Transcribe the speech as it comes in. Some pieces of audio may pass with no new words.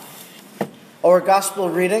Our gospel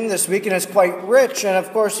reading this weekend is quite rich, and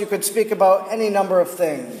of course you could speak about any number of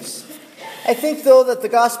things. I think, though, that the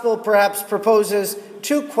gospel perhaps proposes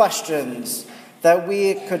two questions that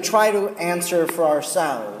we could try to answer for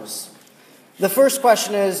ourselves. The first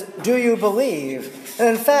question is, do you believe? And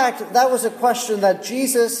in fact, that was a question that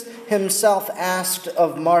Jesus himself asked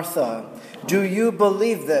of Martha. Do you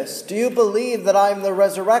believe this? Do you believe that I am the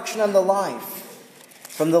resurrection and the life?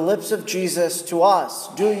 From the lips of Jesus to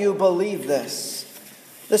us, do you believe this?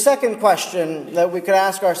 The second question that we could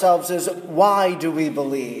ask ourselves is, why do we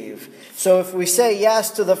believe? So if we say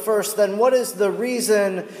yes to the first, then what is the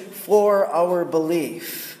reason for our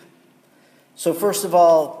belief? So first of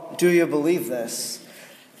all, do you believe this?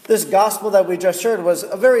 This gospel that we just heard was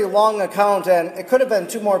a very long account, and it could have been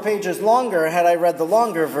 2 more pages longer had I read the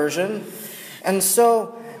longer version. And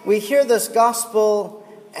so we hear this gospel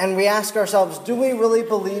and we ask ourselves, do we really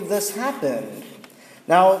believe this happened?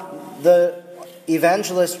 Now, the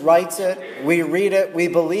evangelist writes it, we read it, we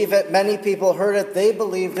believe it. Many people heard it, they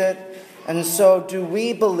believed it. And so do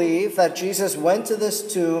we believe that Jesus went to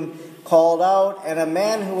this tomb, called out, and a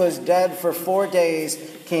man who was dead for 4 days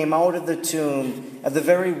came out of the tomb at the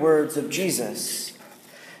very words of Jesus?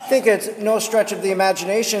 I think it's no stretch of the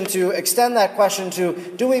imagination to extend that question to,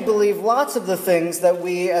 do we believe lots of the things that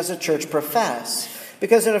we as a church profess?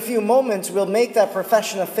 Because in a few moments, we'll make that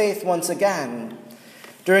profession of faith once again.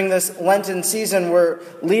 During this Lenten season, we're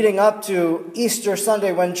leading up to Easter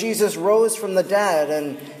Sunday when Jesus rose from the dead.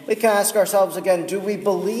 And we can ask ourselves again, do we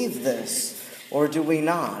believe this or do we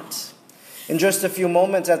not? In just a few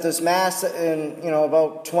moments at this Mass, in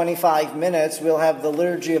about 25 minutes, we'll have the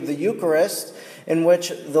liturgy of the Eucharist, in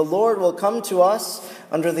which the Lord will come to us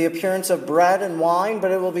under the appearance of bread and wine,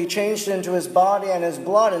 but it will be changed into his body and his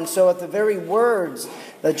blood. And so at the very words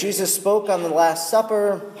that Jesus spoke on the Last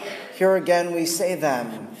Supper, here again we say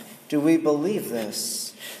them. Do we believe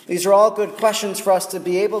this? These are all good questions for us to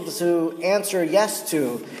be able to answer yes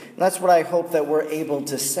to. And that's what I hope that we're able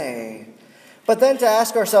to say. But then to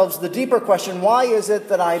ask ourselves the deeper question, why is it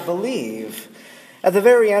that I believe? At the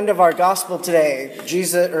very end of our gospel today,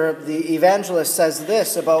 the evangelist says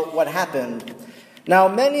this about what happened. Now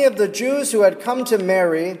many of the Jews who had come to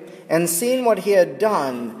Mary and seen what he had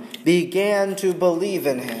done began to believe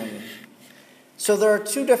in him. So there are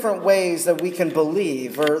 2 different ways that we can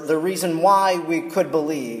believe, or the reason why we could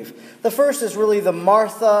believe. The first is really the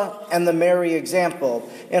Martha and the Mary example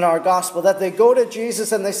in our gospel, that they go to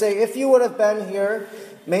Jesus and they say, if you would have been here,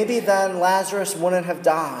 maybe then Lazarus wouldn't have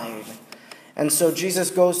died. And so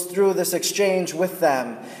Jesus goes through this exchange with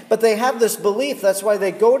them. But they have this belief. That's why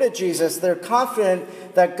they go to Jesus. They're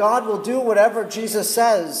confident that God will do whatever Jesus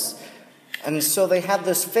says. And so they have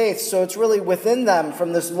this faith. So it's really within them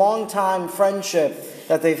from this long-time friendship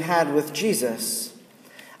that they've had with Jesus.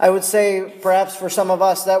 I would say perhaps for some of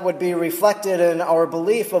us that would be reflected in our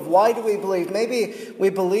belief of why do we believe? Maybe we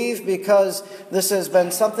believe because this has been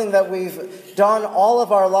something that we've done all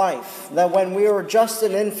of our life. That when we were just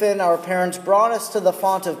an infant, our parents brought us to the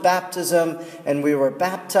font of baptism and we were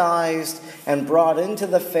baptized and brought into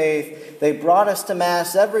the faith. They brought us to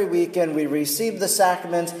Mass every weekend. We received the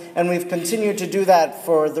sacrament and we've continued to do that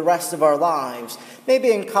for the rest of our lives.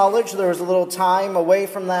 Maybe in college there was a little time away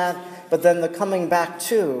from that, but then the coming back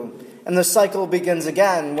to. And the cycle begins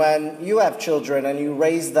again when you have children and you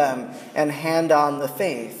raise them and hand on the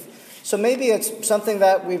faith. So maybe it's something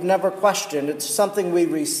that we've never questioned. It's something we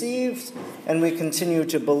received and we continue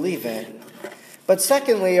to believe in. But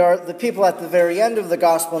secondly are the people at the very end of the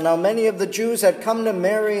gospel. Now many of the Jews had come to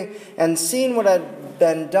Mary and seen what had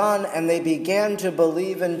been done, and they began to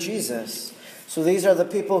believe in Jesus. So these are the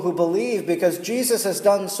people who believe because Jesus has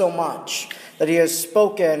done so much, that he has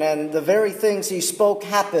spoken, and the very things he spoke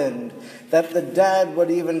happened, that the dead would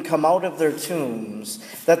even come out of their tombs,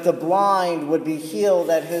 that the blind would be healed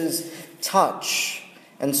at his touch.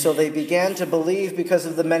 And so they began to believe because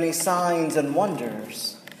of the many signs and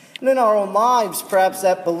wonders. And in our own lives, perhaps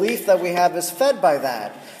that belief that we have is fed by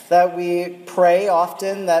that we pray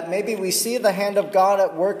often, that maybe we see the hand of God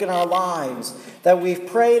at work in our lives, that we've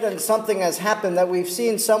prayed and something has happened, that we've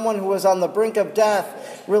seen someone who was on the brink of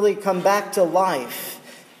death really come back to life.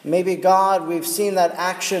 Maybe God, we've seen that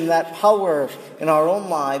action, that power in our own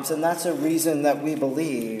lives, and that's a reason that we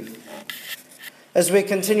believe. As we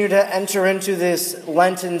continue to enter into this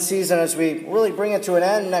Lenten season, as we really bring it to an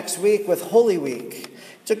end next week with Holy Week,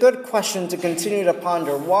 it's a good question to continue to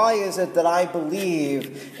ponder. Why is it that I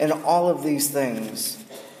believe in all of these things?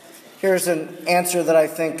 Here's an answer that I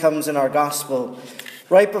think comes in our gospel.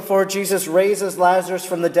 Right before Jesus raises Lazarus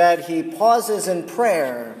from the dead, he pauses in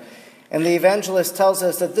prayer. And the evangelist tells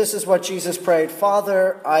us that this is what Jesus prayed: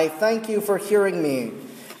 Father, I thank you for hearing me.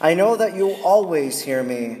 I know that you always hear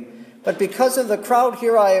me. But because of the crowd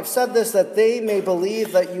here, I have said this, that they may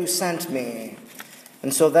believe that you sent me.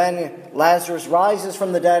 And so then Lazarus rises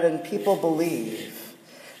from the dead and people believe.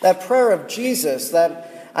 That prayer of Jesus,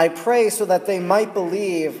 that I pray so that they might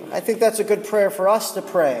believe, I think that's a good prayer for us to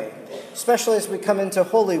pray, especially as we come into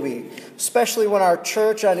Holy Week, especially when our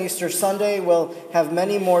church on Easter Sunday will have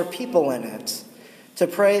many more people in it. To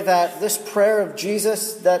pray that this prayer of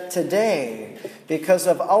Jesus, that today, because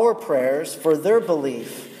of our prayers for their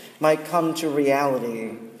belief, might come to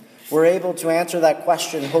reality. We're able to answer that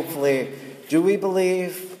question, hopefully. Do we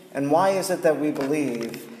believe? And why is it that we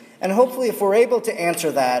believe? And hopefully, if we're able to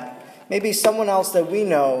answer that, maybe someone else that we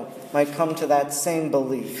know might come to that same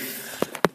belief.